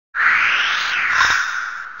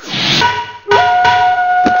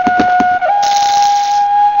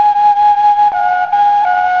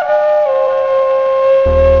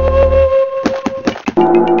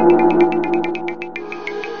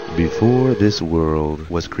this world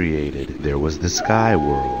was created, there was the sky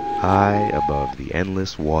world, high above the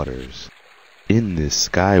endless waters. In this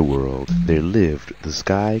sky world there lived the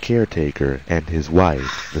sky caretaker and his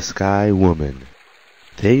wife, the sky woman.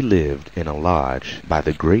 They lived in a lodge by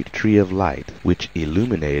the great tree of light, which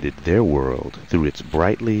illuminated their world through its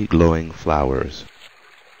brightly glowing flowers.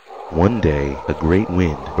 One day a great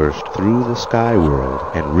wind burst through the sky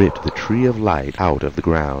world and ripped the tree of light out of the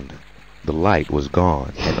ground. The light was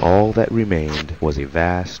gone, and all that remained was a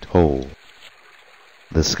vast hole.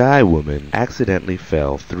 The sky woman accidentally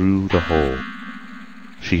fell through the hole.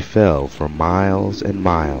 She fell for miles and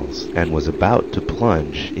miles, and was about to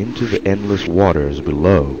plunge into the endless waters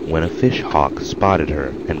below when a fish hawk spotted her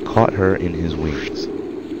and caught her in his wings.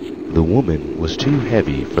 The woman was too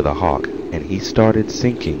heavy for the hawk, and he started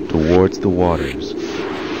sinking towards the waters.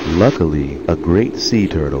 Luckily, a great sea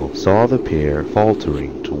turtle saw the pair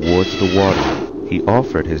faltering towards the water. He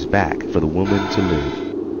offered his back for the woman to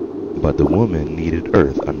live, but the woman needed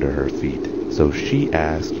earth under her feet. So she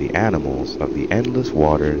asked the animals of the endless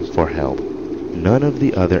waters for help. None of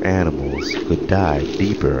the other animals could dive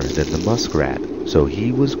deeper than the muskrat, so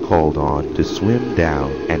he was called on to swim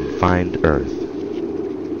down and find earth.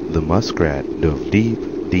 The muskrat dove deep,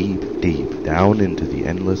 deep, deep down into the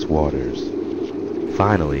endless waters.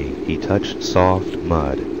 Finally, he touched soft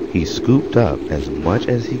mud. He scooped up as much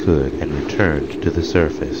as he could and returned to the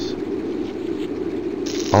surface.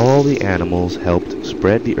 All the animals helped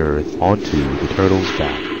spread the earth onto the turtle's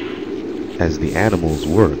back. As the animals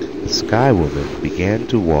worked, the sky woman began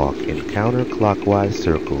to walk in counterclockwise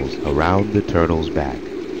circles around the turtle's back.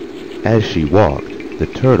 As she walked, the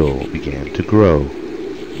turtle began to grow.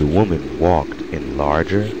 The woman walked in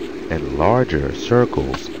larger and larger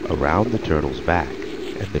circles around the turtle's back,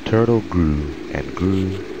 and the turtle grew and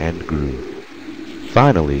grew and grew.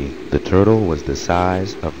 Finally, the turtle was the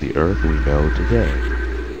size of the earth we know today.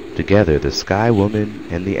 Together, the sky woman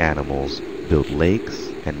and the animals built lakes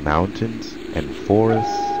and mountains and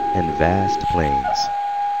forests and vast plains.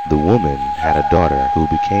 The woman had a daughter who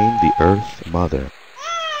became the Earth Mother.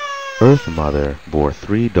 Earth Mother bore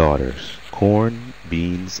 3 daughters, corn,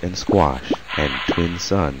 beans, and squash, and twin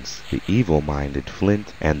sons, the evil-minded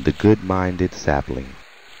flint and the good-minded sapling.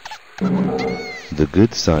 The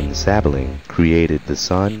good son sapling created the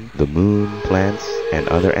sun, the moon, plants, and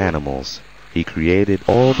other animals. He created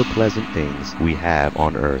all the pleasant things we have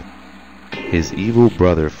on earth. His evil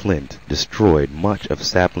brother Flint destroyed much of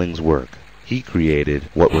Sapling's work. He created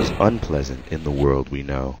what was unpleasant in the world we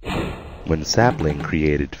know. When Sapling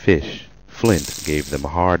created fish, Flint gave them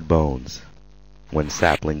hard bones. When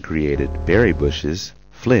Sapling created berry bushes,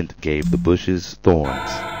 Flint gave the bushes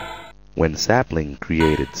thorns. When Sapling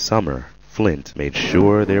created summer, Flint made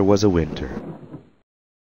sure there was a winter.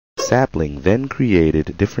 Sapling then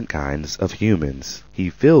created different kinds of humans. He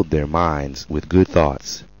filled their minds with good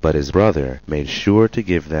thoughts, but his brother made sure to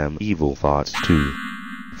give them evil thoughts too.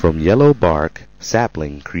 From yellow bark,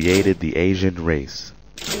 Sapling created the Asian race.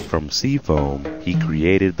 From sea foam, he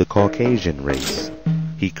created the Caucasian race.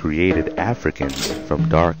 He created Africans from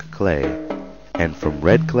dark clay. And from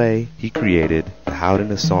red clay, he created the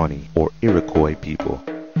Haudenosaunee, or Iroquois people.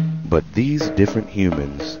 But these different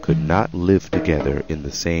humans could not live together in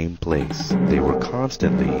the same place. They were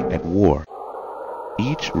constantly at war.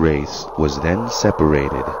 Each race was then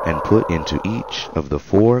separated and put into each of the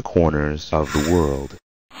 4 corners of the world.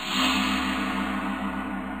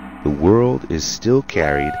 The world is still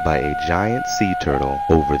carried by a giant sea turtle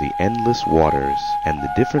over the endless waters, and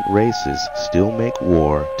the different races still make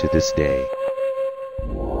war to this day.